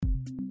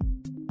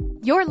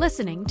You're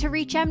listening to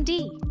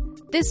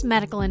ReachMD. This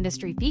medical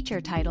industry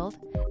feature titled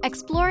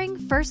Exploring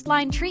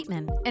First-Line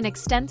Treatment in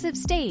Extensive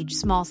Stage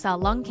Small Cell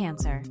Lung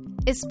Cancer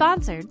is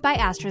sponsored by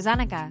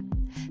AstraZeneca.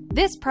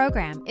 This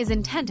program is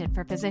intended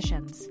for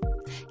physicians.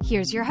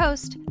 Here's your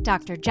host,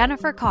 Dr.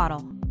 Jennifer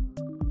Caudle.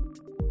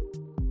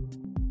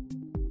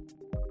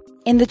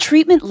 In the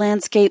treatment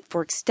landscape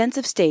for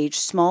extensive stage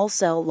small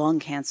cell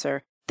lung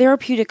cancer,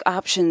 therapeutic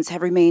options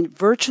have remained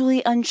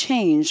virtually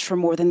unchanged for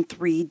more than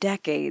 3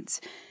 decades.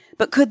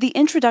 But could the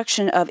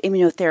introduction of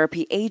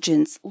immunotherapy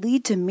agents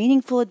lead to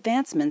meaningful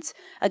advancements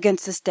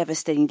against this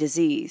devastating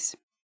disease?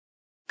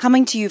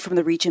 Coming to you from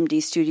the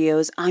ReachMD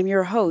studios, I'm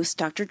your host,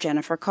 Dr.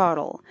 Jennifer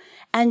Caudle,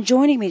 and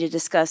joining me to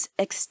discuss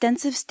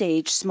extensive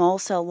stage small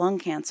cell lung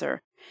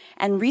cancer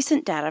and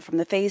recent data from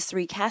the Phase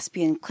 3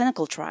 Caspian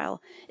clinical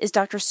trial is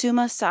Dr.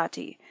 Suma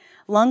Satti,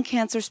 lung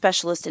cancer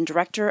specialist and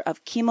Director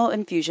of Chemo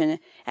Infusion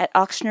at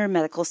Ochsner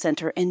Medical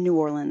Center in New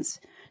Orleans.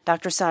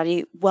 Dr.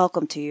 Satti,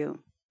 welcome to you.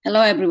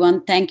 Hello,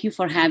 everyone. Thank you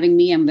for having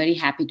me. I'm very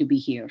happy to be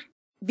here.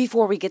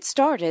 Before we get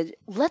started,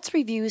 let's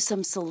review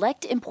some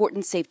select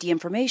important safety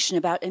information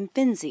about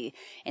Imfinzi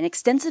in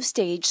extensive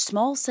stage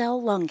small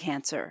cell lung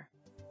cancer.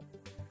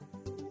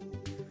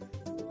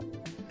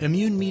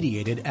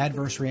 Immune-mediated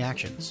adverse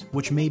reactions,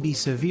 which may be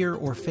severe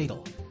or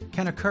fatal,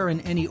 can occur in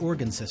any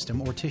organ system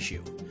or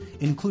tissue,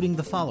 including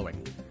the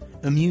following: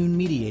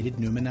 immune-mediated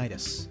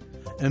pneumonitis,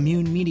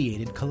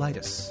 immune-mediated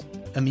colitis,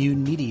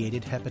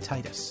 immune-mediated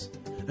hepatitis,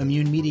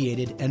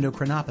 immune-mediated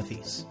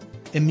endocrinopathies,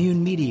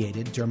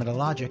 immune-mediated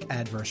dermatologic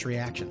adverse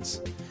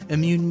reactions,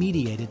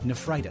 immune-mediated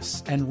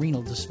nephritis and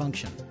renal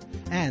dysfunction,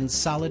 and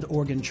solid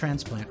organ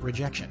transplant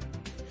rejection.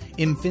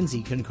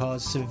 Imfinzi can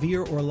cause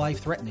severe or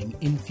life-threatening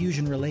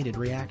infusion-related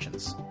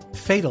reactions.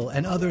 Fatal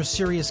and other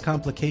serious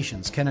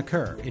complications can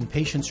occur in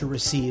patients who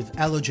receive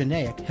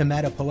allogeneic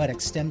hematopoietic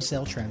stem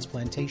cell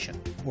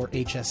transplantation, or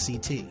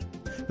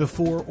HSCT,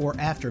 before or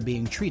after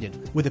being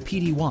treated with a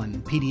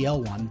PD-1,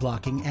 PD-L1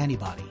 blocking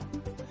antibody.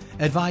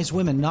 Advise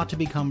women not to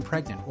become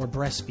pregnant or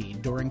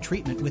breastfeed during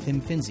treatment with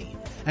Imfinzi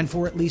and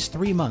for at least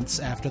 3 months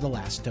after the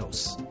last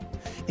dose.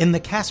 In the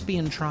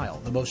Caspian trial,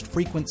 the most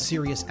frequent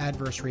serious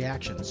adverse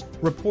reactions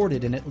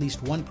reported in at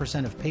least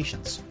 1% of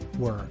patients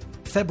were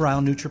febrile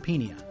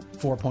neutropenia,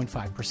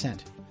 4.5%,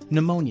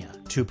 pneumonia,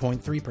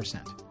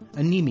 2.3%,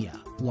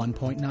 anemia,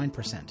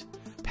 1.9%,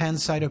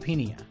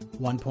 pancytopenia,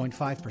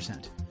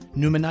 1.5%,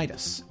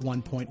 pneumonitis,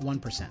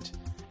 1.1%,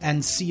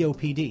 and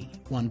COPD,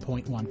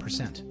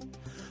 1.1%.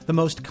 The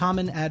most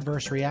common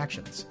adverse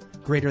reactions,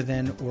 greater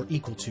than or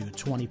equal to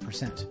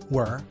 20%,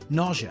 were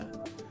nausea,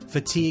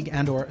 fatigue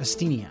and/or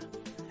asthenia,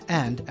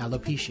 and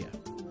alopecia.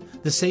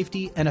 The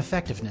safety and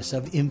effectiveness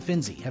of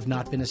Imfinzi have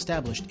not been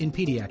established in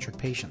pediatric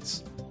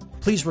patients.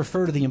 Please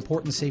refer to the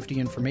important safety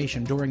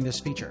information during this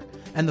feature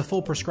and the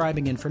full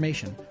prescribing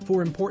information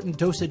for important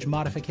dosage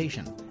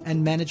modification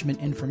and management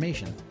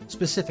information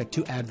specific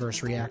to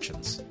adverse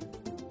reactions.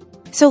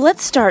 So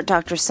let's start,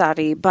 Dr.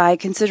 Satti, by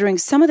considering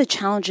some of the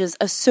challenges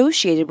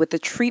associated with the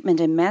treatment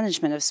and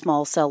management of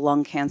small cell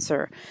lung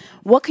cancer.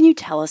 What can you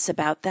tell us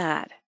about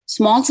that?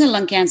 Small cell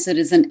lung cancer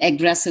is an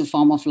aggressive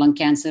form of lung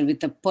cancer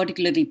with a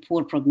particularly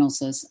poor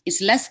prognosis.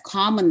 It's less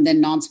common than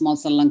non-small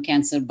cell lung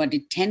cancer, but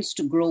it tends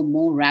to grow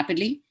more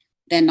rapidly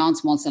than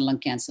non-small cell lung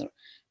cancer.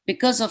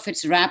 Because of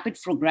its rapid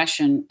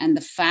progression and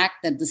the fact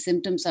that the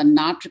symptoms are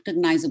not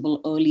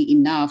recognizable early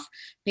enough,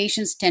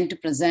 patients tend to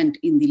present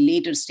in the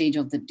later stage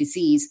of the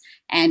disease,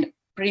 and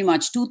pretty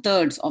much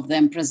 2/3 of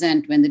them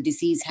present when the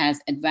disease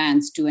has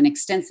advanced to an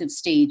extensive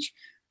stage,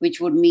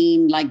 which would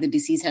mean like the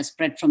disease has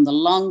spread from the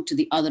lung to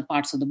the other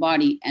parts of the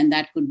body, and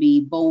that could be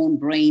bone,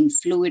 brain,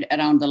 fluid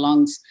around the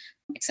lungs,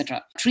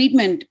 etc.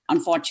 Treatment,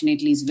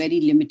 unfortunately, is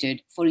very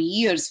limited. For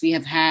years, we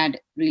have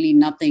had really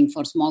nothing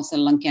for small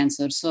cell lung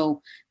cancer.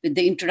 So with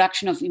the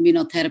introduction of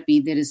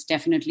immunotherapy, there is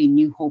definitely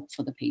new hope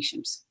for the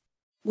patients.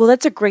 Well,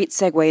 that's a great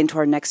segue into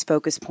our next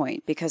focus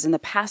point, because in the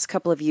past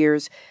couple of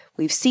years,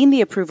 we've seen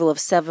the approval of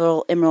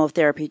several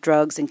immunotherapy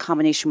drugs in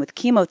combination with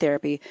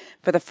chemotherapy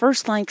for the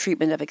first-line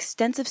treatment of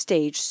extensive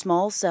stage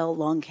small cell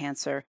lung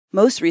cancer.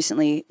 Most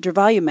recently,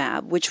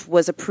 durvalumab, which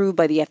was approved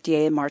by the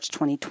FDA in March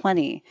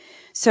 2020.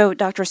 So,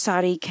 Dr.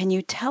 Satti, can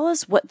you tell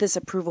us what this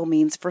approval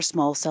means for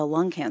small cell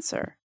lung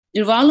cancer?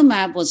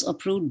 Durvalumab was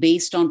approved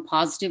based on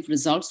positive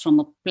results from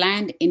a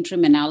planned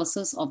interim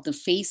analysis of the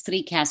Phase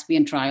 3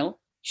 Caspian trial,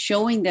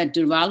 showing that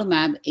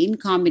durvalumab in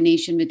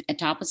combination with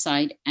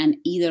etoposide and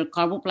either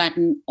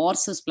carboplatin or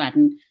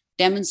cisplatin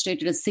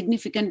demonstrated a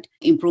significant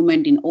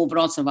improvement in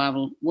overall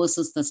survival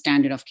versus the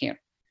standard of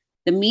care.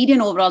 The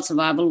median overall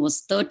survival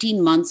was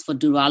 13 months for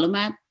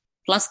durvalumab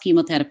plus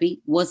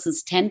chemotherapy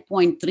versus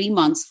 10.3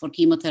 months for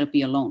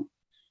chemotherapy alone.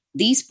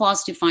 These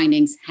positive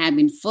findings have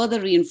been further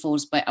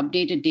reinforced by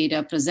updated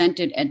data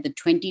presented at the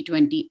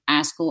 2020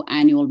 ASCO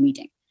annual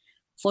meeting.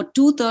 For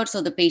 2/3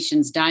 of the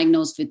patients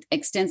diagnosed with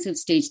extensive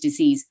stage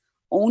disease,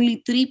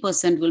 only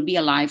 3% will be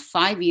alive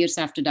 5 years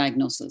after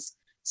diagnosis.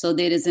 So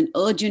there is an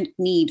urgent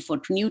need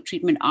for new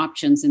treatment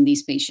options in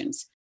these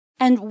patients.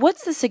 And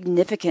what's the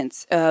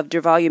significance of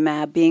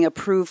durvalumab being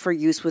approved for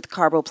use with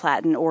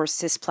carboplatin or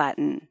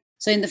cisplatin?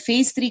 So in the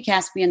phase 3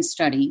 Caspian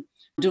study,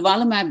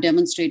 durvalumab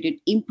demonstrated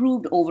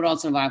improved overall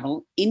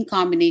survival in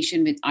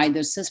combination with either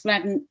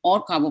cisplatin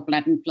or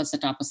carboplatin plus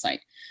etoposide.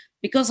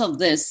 Because of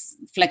this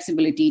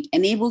flexibility, it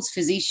enables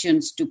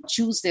physicians to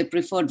choose their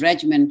preferred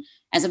regimen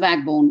as a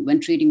backbone when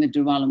treating with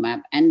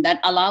durvalumab, and that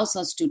allows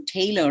us to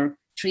tailor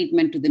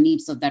treatment to the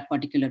needs of that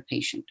particular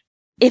patient.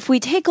 If we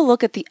take a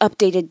look at the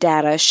updated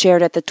data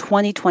shared at the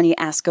 2020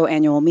 ASCO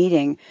annual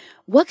meeting,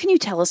 what can you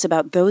tell us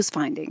about those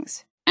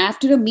findings?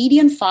 After a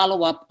median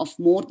follow-up of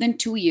more than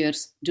 2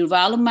 years,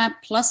 durvalumab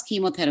plus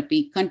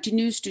chemotherapy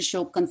continues to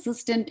show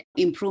consistent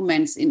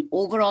improvements in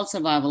overall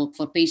survival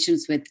for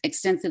patients with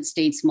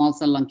extensive-stage small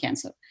cell lung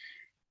cancer.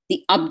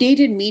 The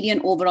updated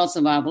median overall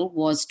survival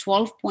was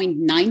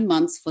 12.9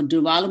 months for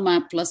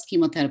durvalumab plus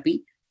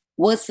chemotherapy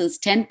versus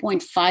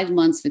 10.5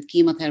 months with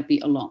chemotherapy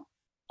alone.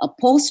 A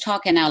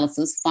post-hoc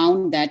analysis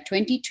found that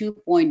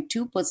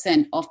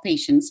 22.2% of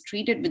patients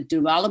treated with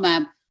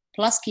durvalumab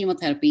plus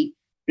chemotherapy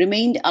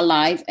remained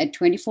alive at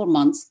 24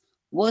 months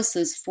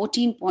versus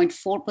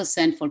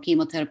 14.4% for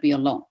chemotherapy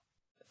alone.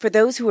 For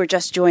those who are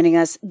just joining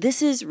us,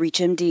 this is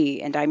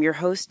ReachMD, and I'm your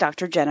host,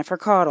 Dr. Jennifer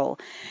Caudle.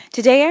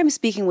 Today I'm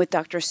speaking with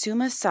Dr.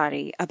 Suma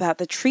Satti about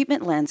the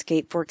treatment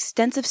landscape for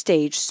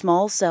extensive-stage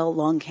small cell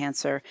lung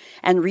cancer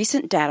and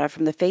recent data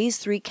from the Phase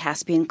 3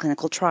 Caspian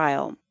clinical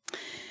trial.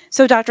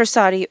 So, Dr.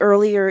 Satti,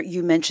 earlier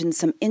you mentioned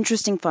some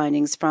interesting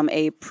findings from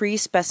a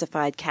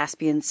pre-specified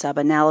Caspian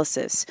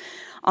sub-analysis.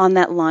 On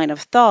that line of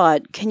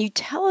thought, can you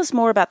tell us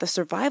more about the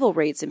survival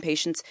rates in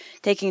patients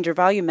taking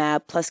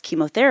durvalumab plus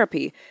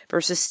chemotherapy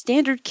versus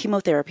standard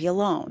chemotherapy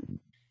alone?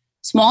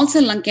 Small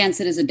cell lung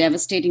cancer is a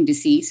devastating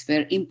disease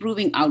where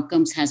improving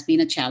outcomes has been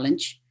a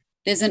challenge.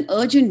 There's an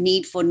urgent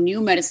need for new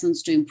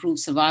medicines to improve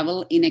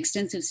survival in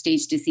extensive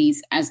stage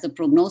disease, as the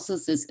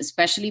prognosis is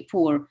especially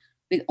poor,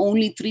 with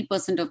only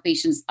 3% of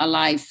patients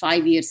alive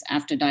 5 years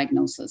after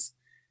diagnosis.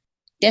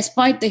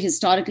 Despite the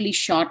historically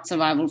short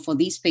survival for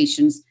these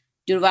patients,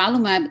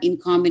 durvalumab in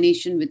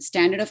combination with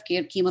standard of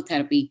care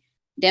chemotherapy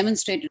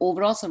demonstrated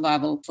overall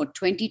survival for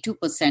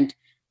 22%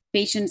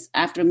 patients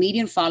after a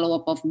median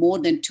follow-up of more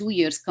than 2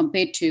 years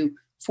compared to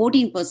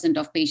 14%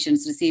 of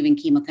patients receiving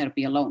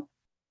chemotherapy alone.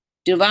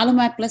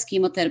 Durvalumab plus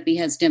chemotherapy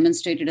has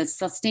demonstrated a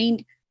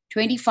sustained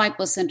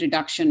 25%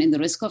 reduction in the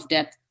risk of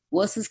death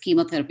versus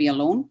chemotherapy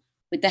alone,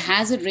 with a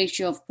hazard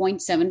ratio of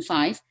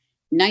 0.75,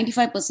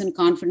 95%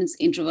 confidence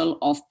interval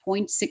of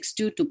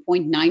 0.62 to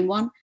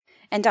 0.91.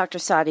 And Dr.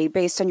 Satti,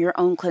 based on your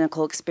own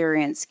clinical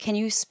experience, can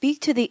you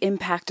speak to the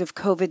impact of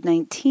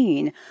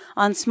COVID-19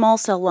 on small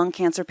cell lung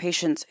cancer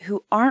patients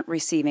who aren't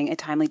receiving a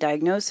timely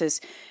diagnosis,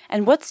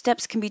 and what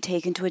steps can be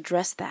taken to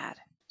address that?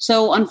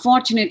 So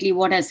unfortunately,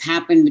 what has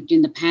happened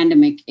between the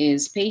pandemic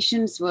is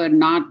patients were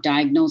not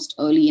diagnosed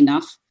early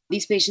enough.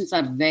 These patients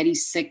are very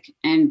sick.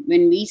 And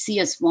when we see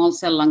a small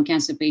cell lung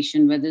cancer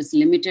patient, whether it's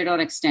limited or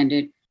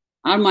extended,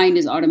 our mind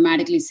is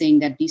automatically saying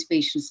that these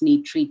patients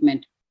need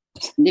treatment.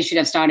 They should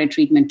have started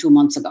treatment 2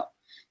 months ago.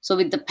 So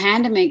with the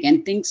pandemic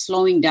and things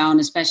slowing down,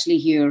 especially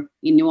here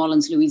in New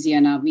Orleans,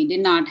 Louisiana, we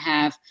did not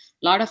have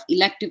a lot of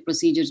elective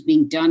procedures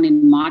being done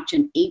in March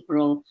and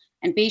April.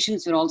 And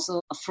patients were also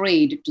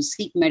afraid to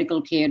seek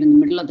medical care in the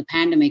middle of the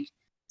pandemic,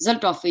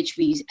 result of which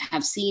we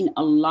have seen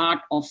a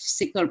lot of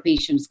sicker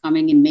patients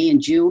coming in May and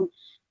June,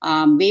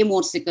 way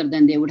more sicker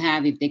than they would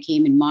have if they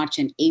came in March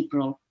and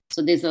April.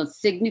 So there's a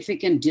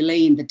significant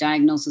delay in the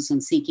diagnosis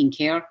and seeking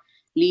care,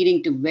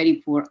 leading to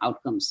very poor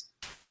outcomes.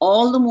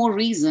 All the more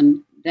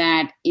reason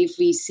that if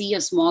we see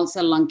a small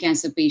cell lung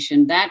cancer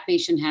patient, that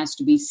patient has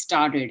to be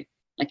started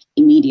like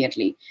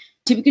immediately.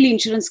 Typically,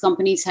 insurance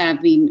companies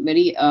have been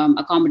very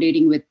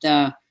accommodating with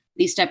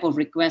these type of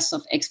requests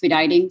of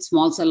expediting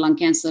small cell lung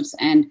cancers.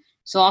 And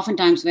so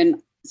oftentimes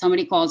when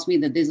somebody calls me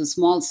that there's a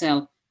small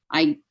cell,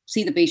 I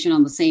see the patient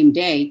on the same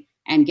day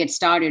and get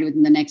started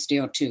within the next day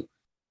or two.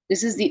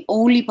 This is the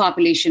only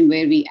population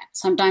where we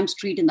sometimes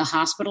treat in the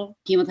hospital,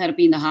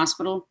 chemotherapy in the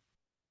hospital,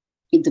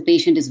 if the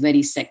patient is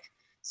very sick.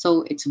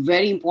 So it's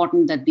very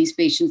important that these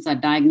patients are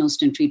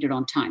diagnosed and treated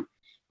on time.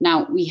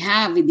 Now, we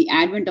have, with the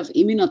advent of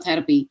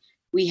immunotherapy,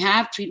 we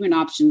have treatment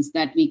options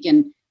that we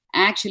can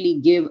actually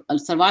give a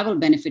survival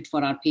benefit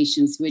for our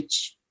patients,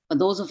 which for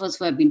those of us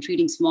who have been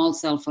treating small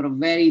cell for a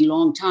very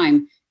long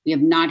time, we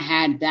have not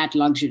had that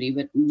luxury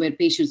where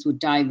patients would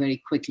die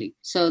very quickly.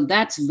 So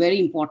that's very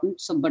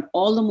important. But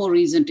all the more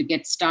reason to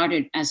get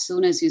started as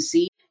soon as you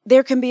see.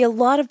 There can be a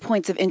lot of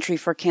points of entry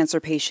for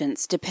cancer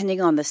patients, depending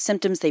on the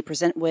symptoms they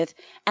present with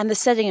and the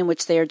setting in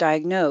which they are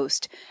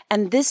diagnosed,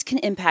 and this can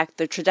impact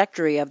the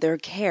trajectory of their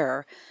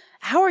care.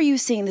 How are you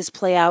seeing this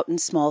play out in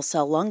small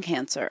cell lung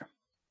cancer?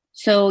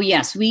 So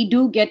yes, we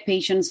do get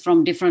patients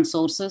from different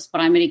sources,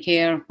 primary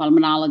care,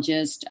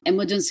 pulmonologist,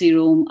 emergency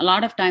room. A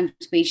lot of times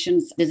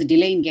patients, there's a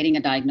delay in getting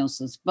a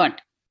diagnosis.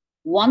 But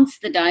once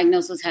the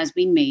diagnosis has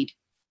been made,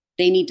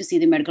 they need to see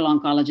the medical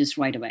oncologist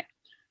right away.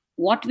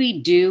 What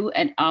we do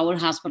at our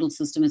hospital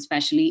system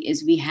especially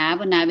is we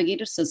have a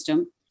navigator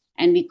system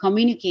and we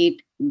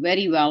communicate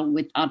very well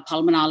with our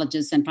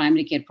pulmonologists and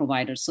primary care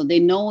providers. So they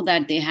know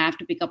that they have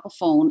to pick up a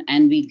phone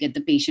and we get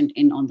the patient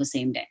in on the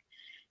same day.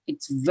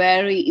 It's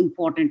very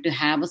important to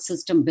have a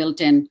system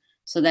built in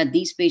so that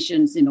these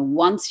patients,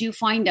 once you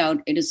find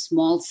out it is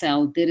small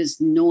cell, there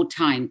is no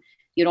time.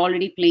 You're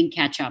already playing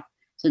catch up.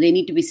 So they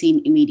need to be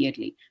seen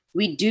immediately.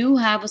 We do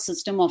have a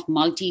system of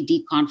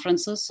multi-D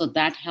conferences, so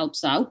that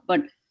helps out,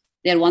 but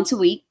they're once a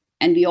week.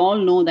 And we all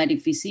know that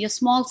if we see a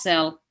small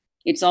cell,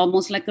 it's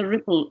almost like a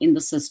ripple in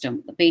the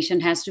system. The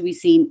patient has to be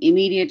seen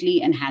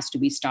immediately and has to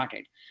be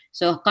started.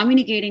 So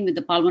communicating with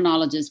the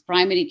pulmonologist,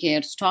 primary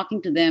care,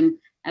 talking to them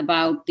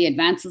about the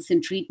advances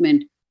in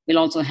treatment will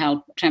also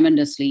help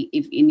tremendously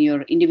if in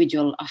your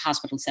individual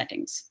hospital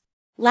settings.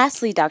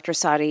 Lastly, Dr.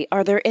 Satti,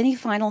 are there any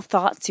final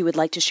thoughts you would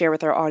like to share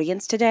with our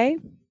audience today?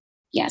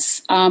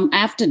 Yes.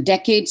 After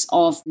decades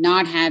of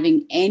not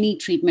having any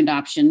treatment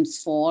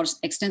options for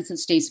extensive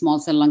stage small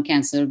cell lung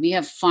cancer, we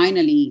have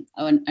finally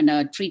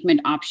a treatment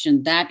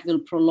option that will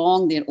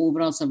prolong their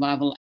overall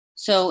survival.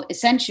 So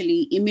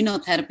essentially,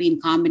 immunotherapy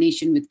in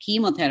combination with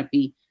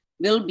chemotherapy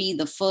will be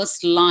the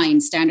first line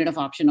standard of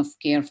option of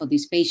care for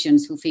these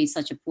patients who face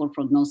such a poor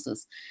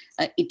prognosis.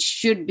 It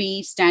should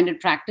be standard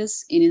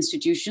practice in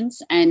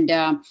institutions, and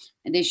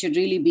there should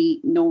really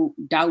be no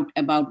doubt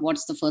about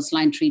what's the first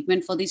line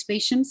treatment for these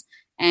patients.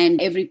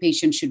 And every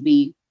patient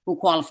who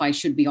qualifies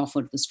should be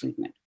offered this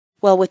treatment.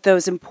 Well, with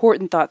those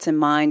important thoughts in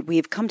mind, we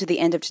have come to the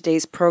end of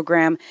today's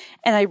program,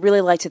 and I'd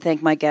really like to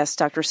thank my guest,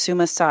 Dr.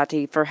 Suma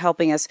Satti, for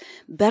helping us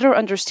better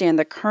understand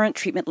the current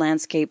treatment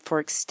landscape for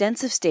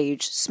extensive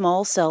stage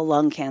small cell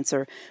lung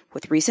cancer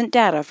with recent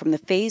data from the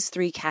Phase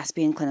 3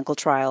 Caspian clinical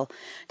trial.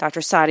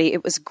 Dr. Satti,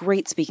 it was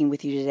great speaking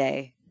with you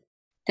today.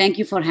 Thank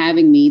you for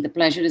having me. The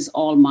pleasure is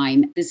all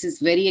mine. This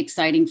is a very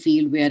exciting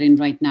field we are in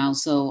right now,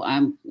 so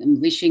I'm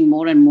wishing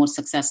more and more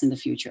success in the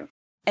future.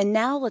 And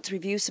now let's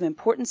review some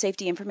important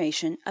safety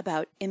information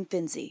about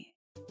Imfinzi.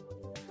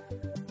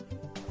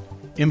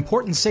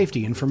 Important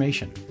safety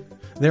information.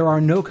 There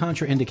are no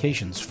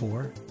contraindications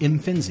for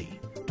Imfinzi,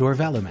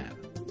 durvalumab.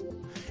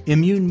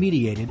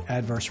 Immune-mediated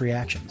adverse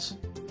reactions.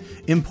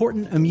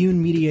 Important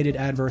immune-mediated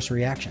adverse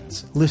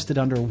reactions, listed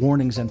under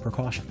warnings and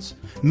precautions,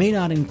 may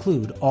not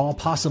include all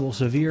possible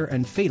severe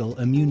and fatal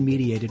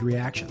immune-mediated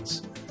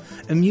reactions.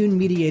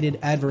 Immune-mediated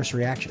adverse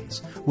reactions,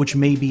 which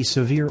may be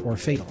severe or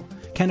fatal,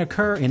 can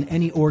occur in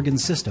any organ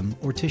system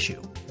or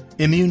tissue.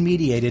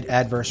 Immune-mediated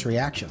adverse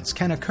reactions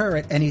can occur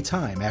at any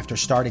time after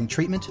starting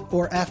treatment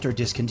or after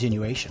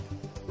discontinuation.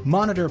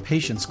 Monitor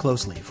patients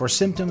closely for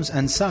symptoms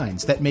and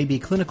signs that may be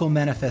clinical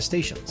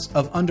manifestations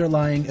of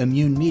underlying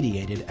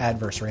immune-mediated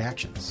adverse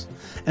reactions.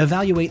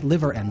 Evaluate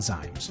liver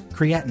enzymes,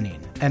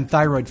 creatinine, and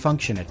thyroid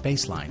function at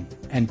baseline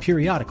and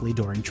periodically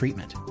during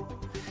treatment.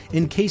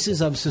 In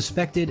cases of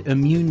suspected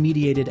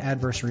immune-mediated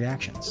adverse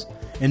reactions,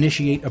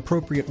 initiate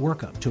appropriate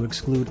workup to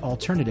exclude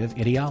alternative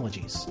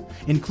etiologies,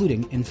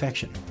 including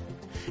infection.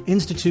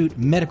 Institute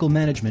medical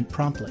management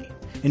promptly,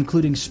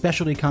 including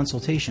specialty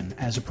consultation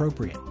as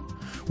appropriate.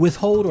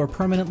 Withhold or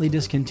permanently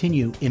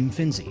discontinue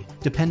Imfinzi,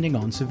 depending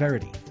on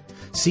severity.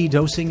 See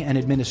dosing and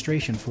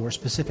administration for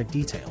specific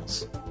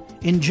details.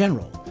 In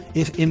general,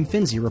 if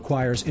Imfinzi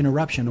requires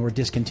interruption or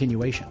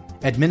discontinuation,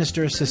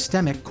 administer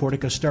systemic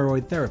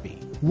corticosteroid therapy,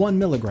 1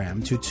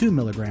 mg to 2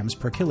 mg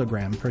per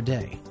kilogram per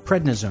day,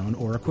 prednisone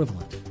or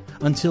equivalent,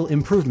 until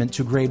improvement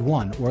to grade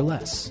 1 or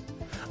less.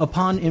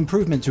 Upon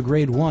improvement to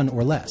grade 1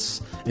 or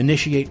less,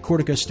 initiate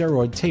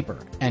corticosteroid taper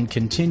and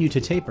continue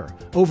to taper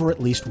over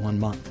at least 1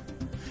 month.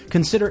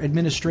 Consider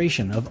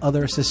administration of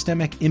other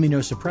systemic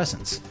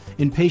immunosuppressants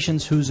in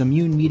patients whose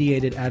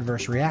immune-mediated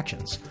adverse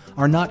reactions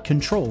are not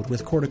controlled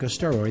with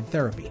corticosteroid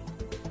therapy.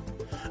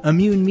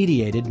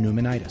 Immune-mediated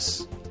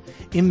pneumonitis.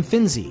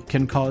 Imfinzi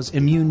can cause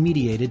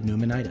immune-mediated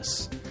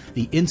pneumonitis.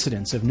 The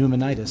incidence of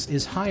pneumonitis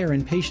is higher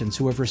in patients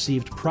who have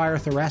received prior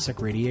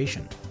thoracic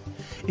radiation.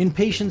 In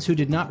patients who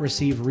did not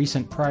receive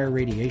recent prior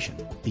radiation,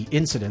 the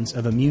incidence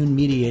of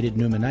immune-mediated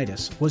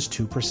pneumonitis was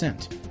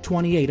 2%,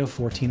 28 of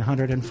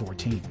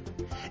 1,414.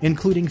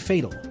 Including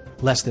fatal,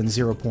 less than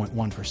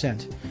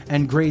 0.1%,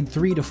 and grade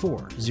 3 to 4,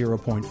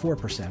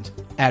 0.4%,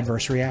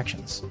 adverse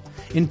reactions.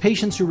 In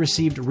patients who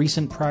received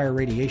recent prior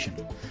radiation,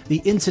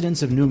 the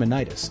incidence of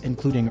pneumonitis,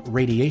 including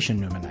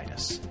radiation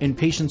pneumonitis, in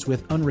patients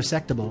with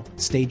unresectable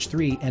stage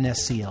 3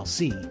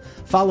 NSCLC,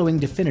 following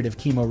definitive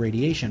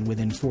chemoradiation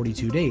within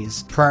 42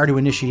 days prior to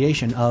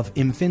initiation of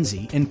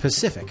Imfinzi in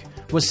Pacific,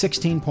 was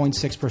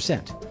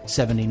 16.6%,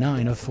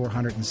 79 of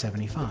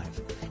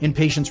 475, in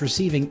patients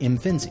receiving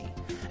Imfinzi,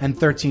 and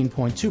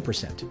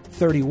 13.2%,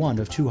 31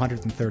 of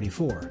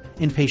 234,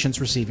 in patients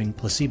receiving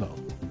placebo.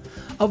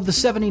 Of the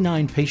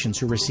 79 patients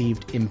who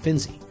received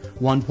Imfinzi,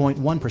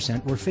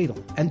 1.1% were fatal,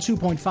 and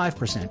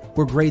 2.5%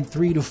 were grade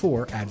 3 to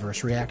 4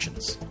 adverse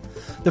reactions.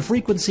 The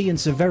frequency and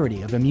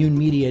severity of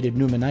immune-mediated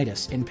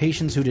pneumonitis in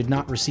patients who did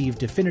not receive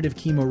definitive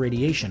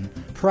chemoradiation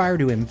prior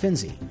to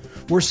Imfinzi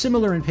were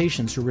similar in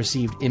patients who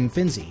received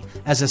Imfinzi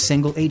as a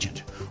single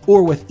agent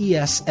or with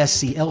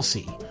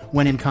ES-SCLC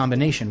when in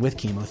combination with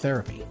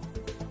chemotherapy.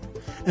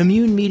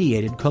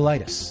 Immune-mediated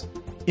colitis.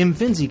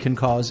 Imfinzi can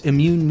cause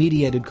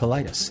immune-mediated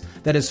colitis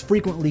that is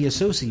frequently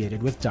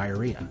associated with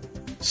diarrhea.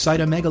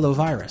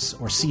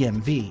 Cytomegalovirus, or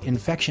CMV,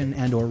 infection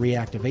and or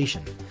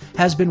reactivation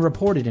has been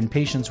reported in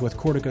patients with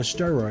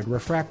corticosteroid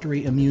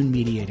refractory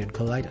immune-mediated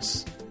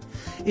colitis.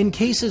 In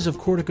cases of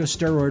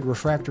corticosteroid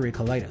refractory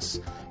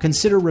colitis,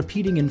 consider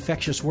repeating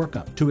infectious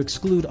workup to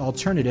exclude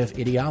alternative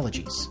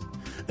etiologies.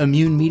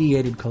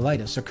 Immune-mediated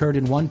colitis occurred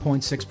in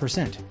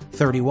 1.6%,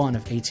 31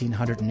 of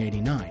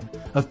 1,889,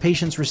 of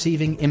patients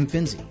receiving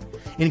Imfinzi,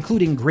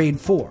 including grade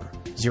 4,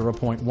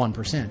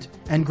 0.1%,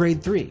 and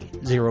grade 3,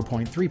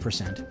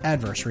 0.3%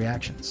 adverse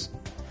reactions.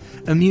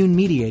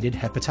 Immune-mediated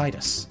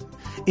hepatitis.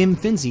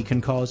 Imfinzi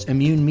can cause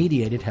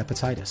immune-mediated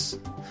hepatitis.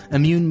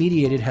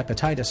 Immune-mediated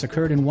hepatitis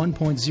occurred in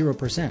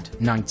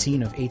 1.0%,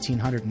 19 of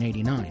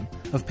 1,889,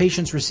 of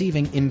patients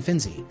receiving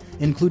Imfinzi,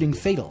 including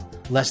fatal,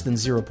 less than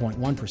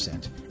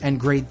 0.1%, and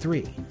grade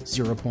 3,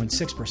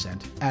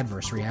 0.6%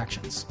 adverse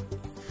reactions.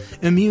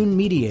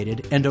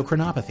 Immune-mediated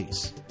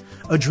endocrinopathies.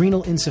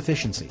 Adrenal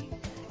insufficiency.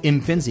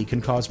 Imfinzi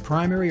can cause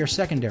primary or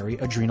secondary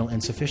adrenal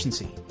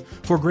insufficiency.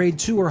 For grade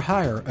 2 or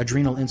higher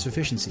adrenal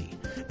insufficiency,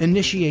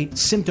 initiate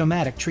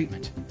symptomatic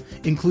treatment,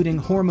 including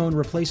hormone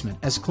replacement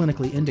as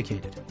clinically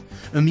indicated.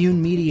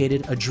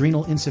 Immune-mediated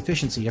adrenal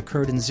insufficiency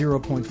occurred in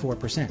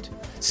 0.4%,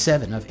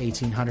 7 of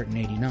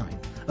 1,889,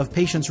 of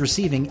patients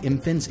receiving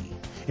Imfinzi,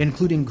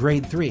 including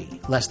grade 3,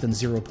 less than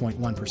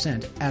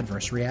 0.1%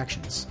 adverse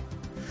reactions.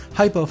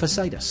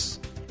 Hypophysitis.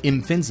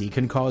 Imfinzi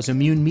can cause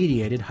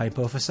immune-mediated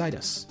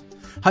hypophysitis.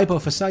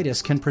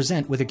 Hypophysitis can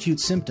present with acute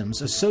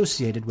symptoms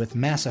associated with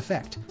mass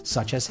effect,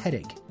 such as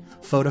headache,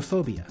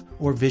 photophobia,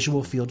 or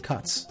visual field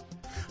cuts.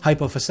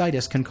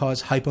 Hypophysitis can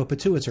cause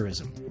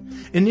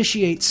hypopituitarism.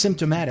 Initiate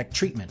symptomatic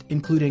treatment,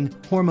 including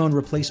hormone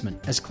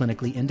replacement as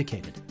clinically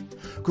indicated.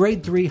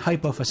 Grade 3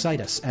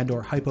 hypophysitis and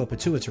or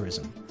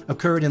hypopituitarism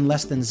occurred in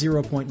less than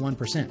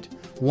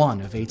 0.1%,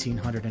 1 of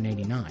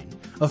 1,889,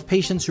 of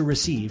patients who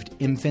received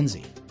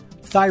Imfinzi.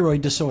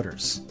 Thyroid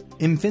disorders.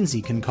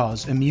 Imfinzi can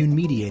cause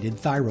immune-mediated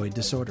thyroid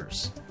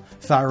disorders.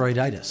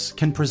 Thyroiditis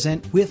can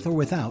present with or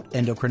without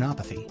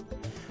endocrinopathy.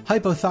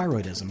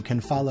 Hypothyroidism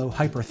can follow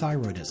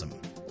hyperthyroidism.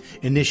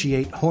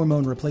 Initiate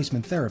hormone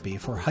replacement therapy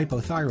for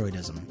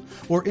hypothyroidism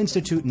or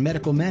institute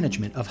medical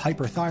management of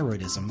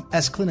hyperthyroidism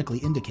as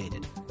clinically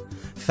indicated.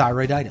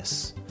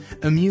 Thyroiditis.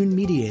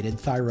 Immune-mediated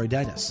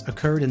thyroiditis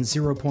occurred in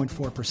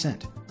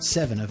 0.4%,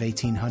 7 of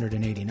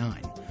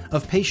 1,889,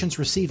 of patients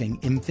receiving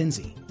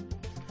Imfinzi.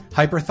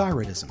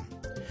 Hyperthyroidism.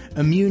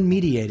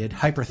 Immune-mediated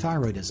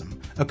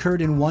hyperthyroidism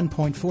occurred in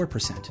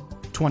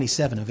 1.4%,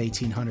 27 of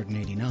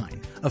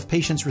 1,889, of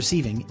patients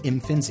receiving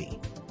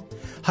Imfinzi.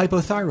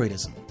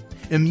 Hypothyroidism.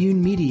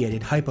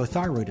 Immune-mediated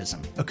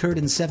hypothyroidism occurred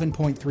in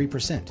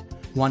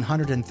 7.3%,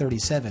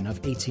 137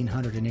 of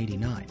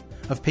 1,889,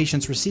 of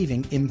patients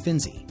receiving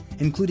Imfinzi,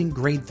 including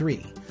grade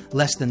 3,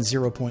 less than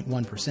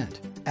 0.1%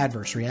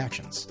 adverse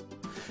reactions.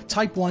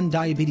 Type 1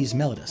 diabetes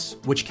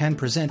mellitus, which can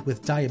present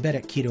with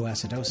diabetic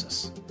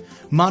ketoacidosis.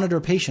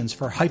 Monitor patients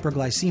for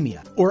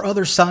hyperglycemia or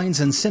other signs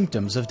and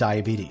symptoms of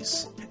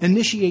diabetes.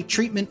 Initiate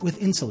treatment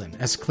with insulin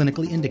as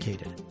clinically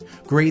indicated.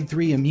 Grade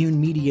 3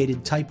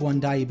 immune-mediated type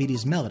 1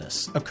 diabetes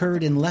mellitus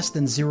occurred in less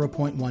than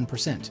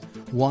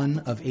 0.1%, 1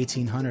 of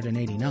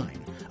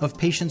 1,889, of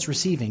patients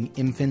receiving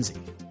Imfinzi.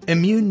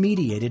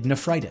 Immune-mediated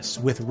nephritis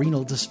with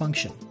renal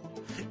dysfunction.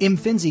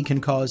 Imfinzi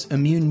can cause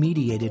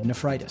immune-mediated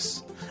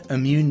nephritis.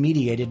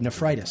 Immune-mediated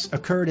nephritis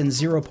occurred in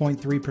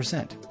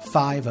 0.3%,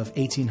 5 of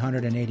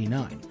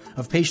 1,889,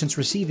 of patients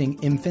receiving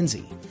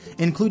Imfinzi,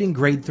 including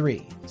grade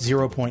 3,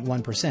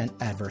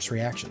 0.1% adverse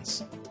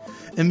reactions.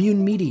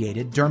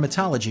 Immune-mediated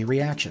dermatology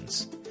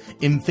reactions.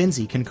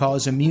 Imfinzi can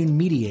cause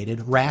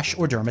immune-mediated rash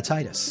or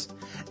dermatitis.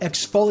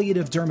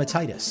 Exfoliative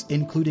dermatitis,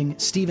 including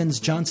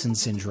Stevens-Johnson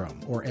syndrome,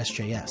 or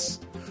SJS.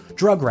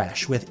 Drug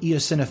rash with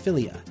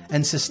eosinophilia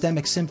and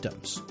systemic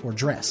symptoms, or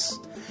DRESS,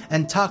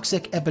 and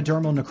toxic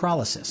epidermal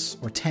necrolysis,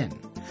 or TEN,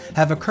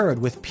 have occurred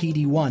with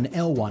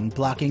PD-1/L1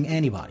 blocking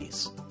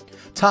antibodies.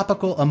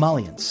 Topical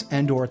emollients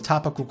and or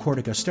topical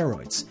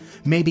corticosteroids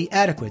may be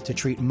adequate to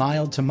treat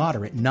mild to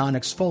moderate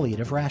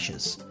non-exfoliative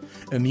rashes.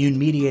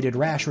 Immune-mediated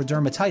rash or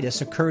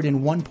dermatitis occurred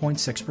in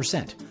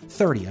 1.6%,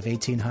 30 of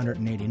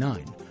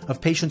 1,889, of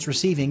patients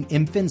receiving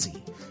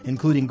Imfinzi,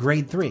 including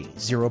grade 3,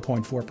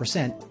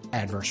 0.4%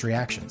 adverse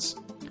reactions.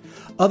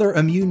 Other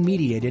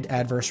immune-mediated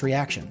adverse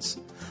reactions.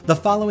 The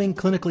following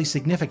clinically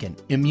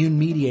significant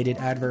immune-mediated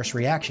adverse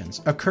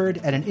reactions occurred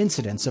at an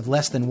incidence of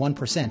less than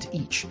 1%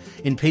 each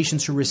in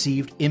patients who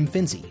received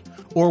Imfinzi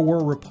or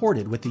were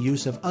reported with the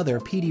use of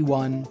other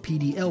PD-1,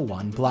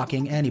 PD-L1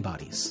 blocking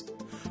antibodies.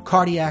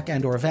 Cardiac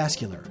and or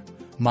vascular,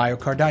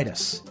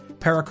 myocarditis,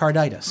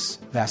 pericarditis,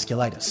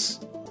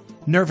 vasculitis.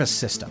 Nervous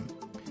system,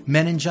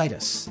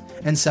 meningitis,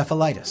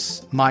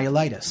 encephalitis,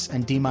 myelitis,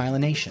 and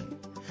demyelination.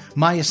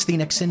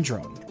 Myasthenic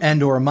syndrome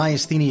and or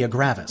myasthenia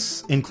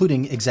gravis,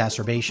 including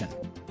exacerbation.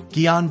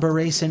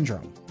 Guillain-Barré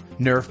syndrome,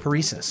 nerve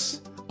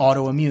paresis,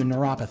 autoimmune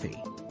neuropathy.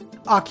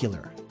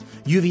 Ocular,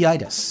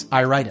 uveitis,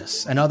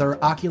 iritis, and other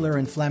ocular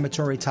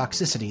inflammatory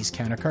toxicities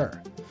can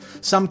occur.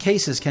 Some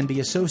cases can be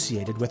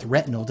associated with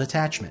retinal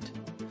detachment.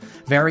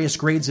 Various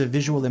grades of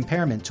visual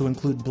impairment to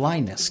include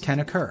blindness can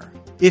occur.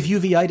 If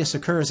uveitis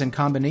occurs in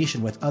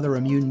combination with other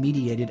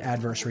immune-mediated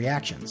adverse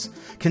reactions,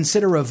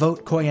 consider a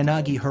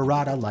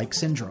Vogt-Koyanagi-Harada-like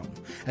syndrome,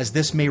 as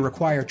this may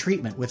require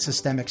treatment with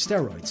systemic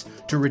steroids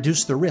to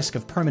reduce the risk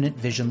of permanent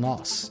vision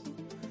loss.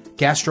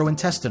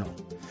 Gastrointestinal,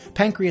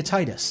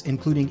 pancreatitis,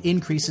 including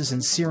increases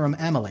in serum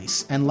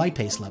amylase and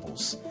lipase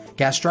levels,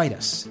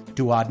 gastritis,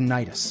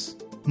 duodenitis,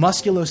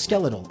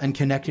 musculoskeletal and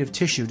connective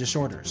tissue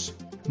disorders,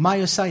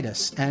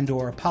 myositis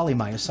and/or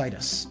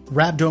polymyositis,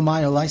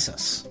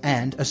 rhabdomyolysis,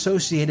 and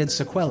associated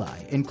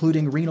sequelae,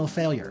 including renal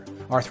failure,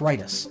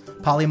 arthritis,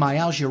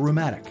 polymyalgia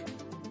rheumatic,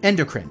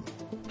 endocrine,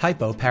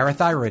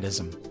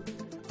 hypoparathyroidism,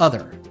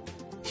 other,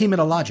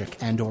 hematologic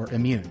and/or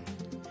immune,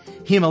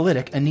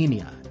 hemolytic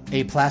anemia,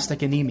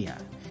 aplastic anemia,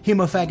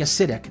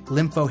 hemophagocytic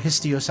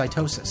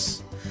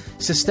lymphohistiocytosis,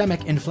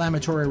 systemic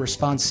inflammatory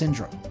response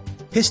syndrome,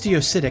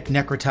 histiocytic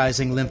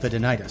necrotizing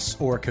lymphadenitis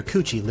or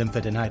Kikuchi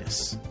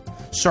lymphadenitis,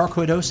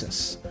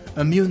 sarcoidosis,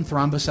 immune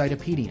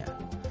thrombocytopenia,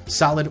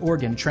 solid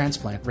organ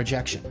transplant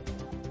rejection.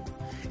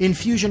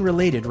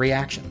 Infusion-related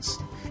reactions.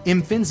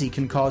 Imfinzi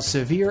can cause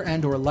severe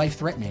and/or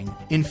life-threatening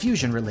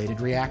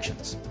infusion-related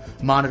reactions.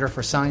 Monitor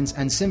for signs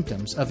and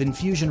symptoms of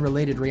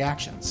infusion-related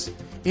reactions.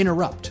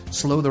 Interrupt,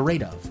 slow the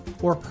rate of,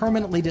 or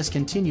permanently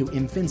discontinue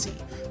Imfinzi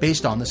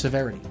based on the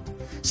severity.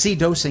 See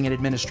dosing and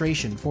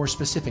administration for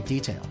specific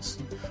details.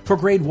 For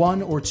grade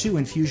 1 or 2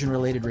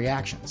 infusion-related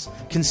reactions,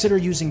 consider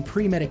using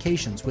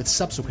pre-medications with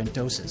subsequent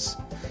doses.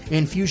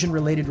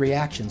 Infusion-related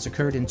reactions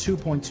occurred in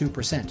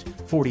 2.2%,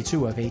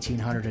 42 of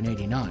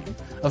 1,889,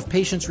 of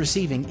patients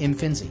receiving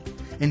Imfinzi,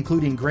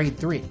 including grade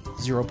 3,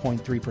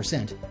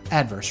 0.3%,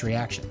 adverse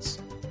reactions.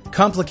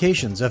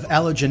 Complications of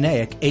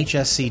allogeneic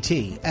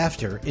HSCT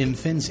after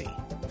Imfinzi.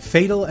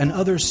 Fatal and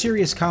other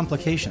serious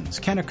complications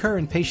can occur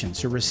in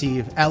patients who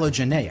receive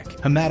allogeneic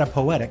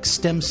hematopoietic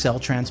stem cell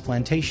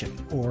transplantation,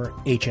 or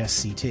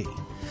HSCT,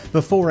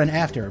 before and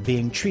after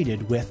being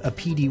treated with a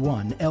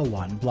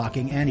PD-1/L1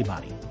 blocking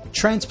antibody.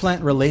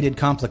 Transplant-related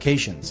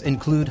complications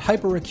include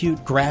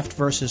hyperacute graft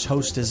versus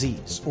host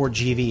disease, or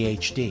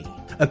GVHD,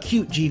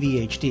 acute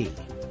GVHD,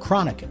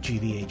 chronic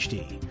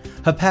GVHD,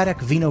 hepatic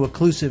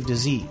veno-occlusive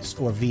disease,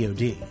 or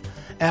VOD,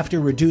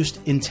 after reduced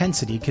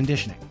intensity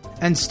conditioning,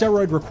 and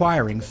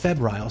steroid-requiring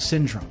febrile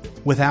syndrome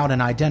without an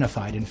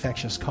identified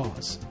infectious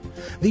cause.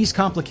 These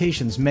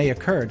complications may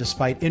occur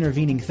despite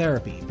intervening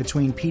therapy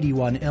between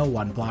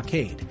PD-1/L1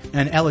 blockade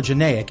and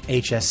allogeneic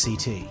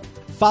HSCT.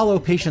 Follow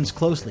patients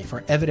closely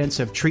for evidence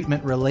of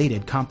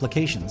treatment-related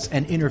complications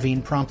and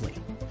intervene promptly.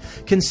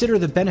 Consider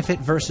the benefit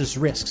versus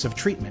risks of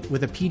treatment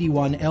with a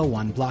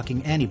PD-1/L1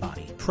 blocking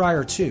antibody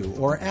prior to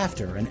or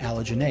after an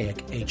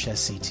allogeneic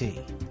HSCT.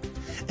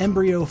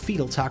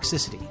 Embryo-fetal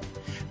toxicity.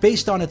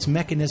 Based on its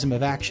mechanism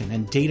of action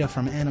and data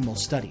from animal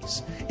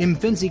studies,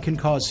 Imfinzi can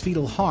cause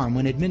fetal harm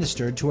when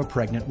administered to a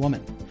pregnant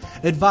woman.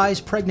 Advise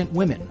pregnant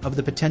women of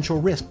the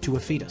potential risk to a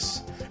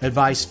fetus.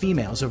 Advise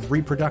females of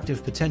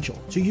reproductive potential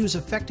to use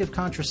effective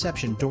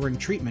contraception during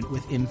treatment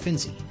with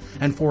Imfinzi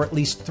and for at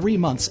least 3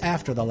 months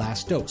after the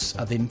last dose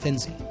of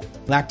Imfinzi.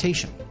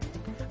 Lactation.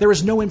 There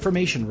is no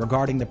information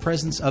regarding the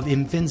presence of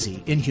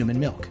Imfinzi in human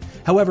milk.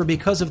 However,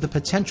 because of the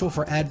potential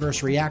for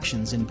adverse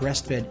reactions in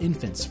breastfed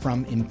infants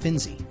from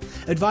Imfinzi,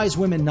 advise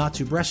women not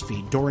to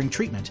breastfeed during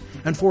treatment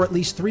and for at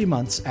least 3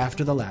 months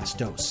after the last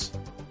dose.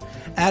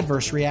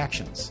 Adverse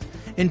reactions.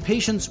 In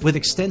patients with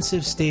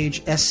extensive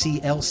stage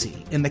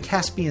SCLC in the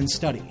Caspian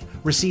study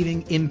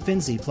receiving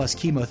Imfinzi plus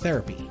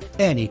chemotherapy,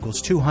 N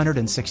equals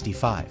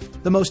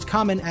 265, the most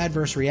common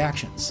adverse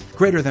reactions,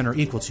 greater than or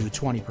equal to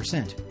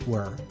 20%,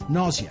 were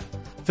nausea,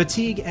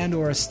 fatigue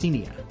and/or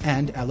asthenia,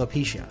 and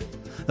alopecia.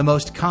 The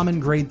most common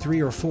grade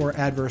 3 or 4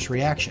 adverse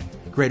reaction,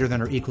 greater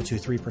than or equal to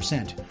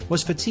 3%,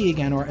 was fatigue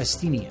and/or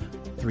asthenia,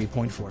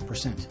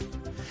 3.4%.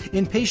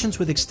 In patients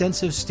with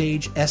extensive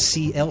stage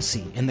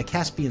SCLC in the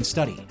Caspian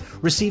study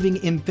receiving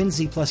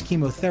Imfinzi plus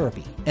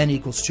chemotherapy, N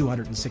equals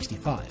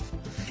 265,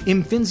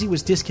 Imfinzi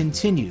was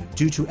discontinued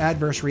due to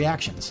adverse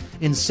reactions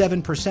in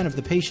 7% of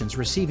the patients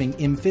receiving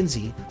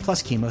Imfinzi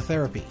plus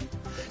chemotherapy.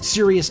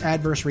 Serious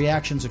adverse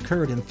reactions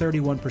occurred in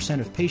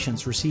 31% of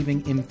patients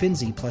receiving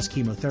Imfinzi plus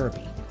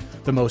chemotherapy.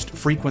 The most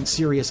frequent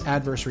serious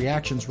adverse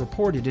reactions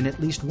reported in at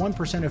least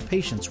 1% of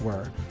patients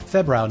were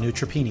febrile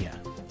neutropenia,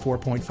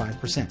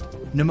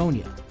 4.5%,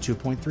 pneumonia,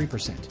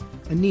 2.3%,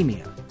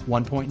 anemia,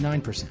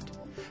 1.9%,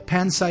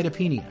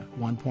 pancytopenia,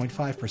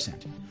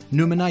 1.5%,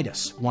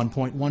 pneumonitis,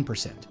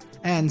 1.1%,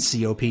 and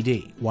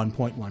COPD,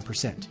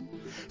 1.1%.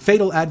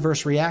 Fatal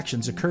adverse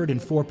reactions occurred in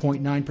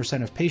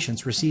 4.9% of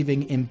patients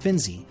receiving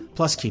Imfinzi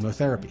plus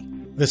chemotherapy.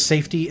 The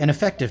safety and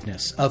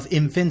effectiveness of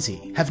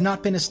Imfinzi have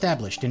not been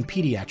established in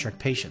pediatric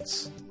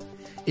patients.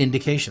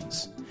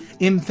 Indications.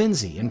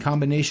 Imfinzi, in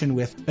combination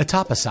with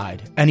etoposide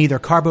and either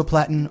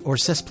carboplatin or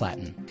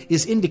cisplatin,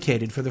 is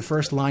indicated for the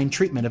first-line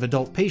treatment of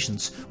adult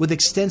patients with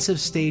extensive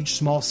stage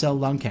small cell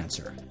lung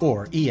cancer,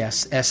 or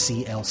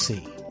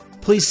ES-SCLC.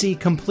 Please see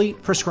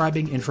complete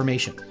prescribing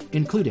information,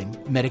 including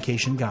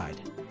medication guide.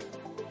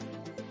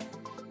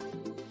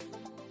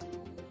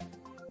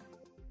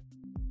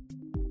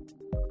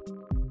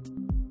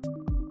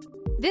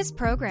 This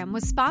program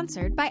was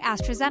sponsored by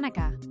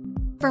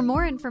AstraZeneca. For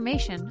more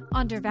information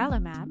on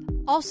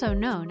durvalumab, also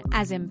known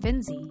as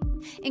Imfinzi,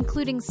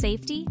 including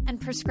safety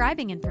and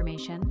prescribing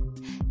information,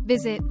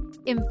 visit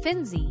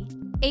imfinzihcp.com.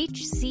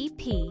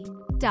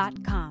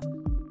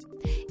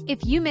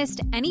 If you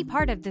missed any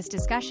part of this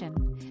discussion,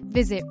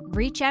 visit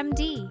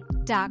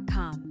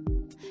reachmd.com.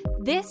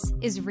 This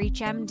is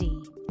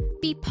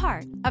ReachMD. Be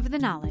part of the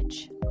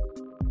knowledge.